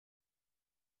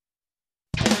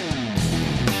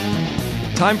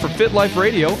Time for Fit Life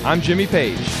Radio. I'm Jimmy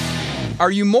Page. Are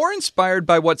you more inspired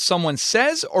by what someone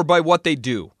says or by what they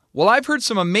do? Well, I've heard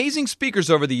some amazing speakers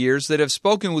over the years that have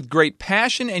spoken with great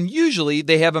passion, and usually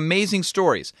they have amazing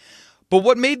stories. But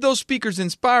what made those speakers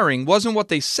inspiring wasn't what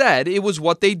they said, it was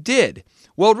what they did.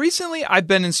 Well, recently I've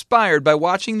been inspired by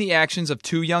watching the actions of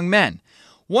two young men.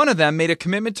 One of them made a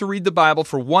commitment to read the Bible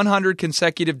for 100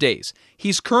 consecutive days.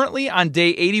 He's currently on day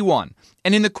 81,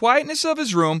 and in the quietness of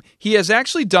his room, he has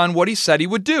actually done what he said he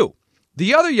would do.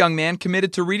 The other young man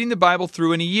committed to reading the Bible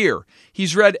through in a year.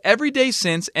 He's read every day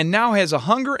since and now has a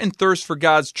hunger and thirst for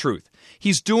God's truth.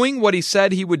 He's doing what he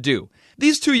said he would do.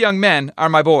 These two young men are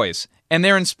my boys, and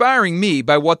they're inspiring me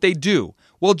by what they do.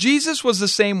 Well, Jesus was the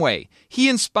same way. He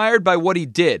inspired by what he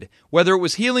did, whether it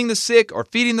was healing the sick or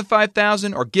feeding the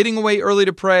 5,000 or getting away early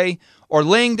to pray or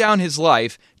laying down his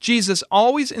life. Jesus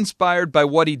always inspired by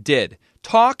what he did.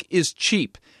 Talk is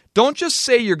cheap. Don't just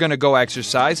say you're going to go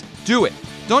exercise, do it.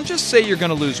 Don't just say you're going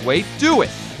to lose weight, do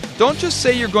it. Don't just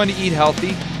say you're going to eat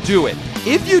healthy, do it.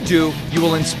 If you do, you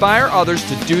will inspire others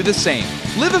to do the same.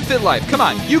 Live a fit life. Come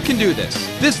on, you can do this.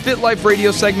 This Fit Life radio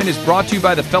segment is brought to you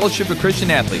by the Fellowship of Christian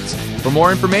Athletes. For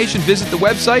more information, visit the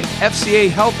website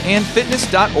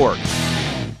fcahealthandfitness.org.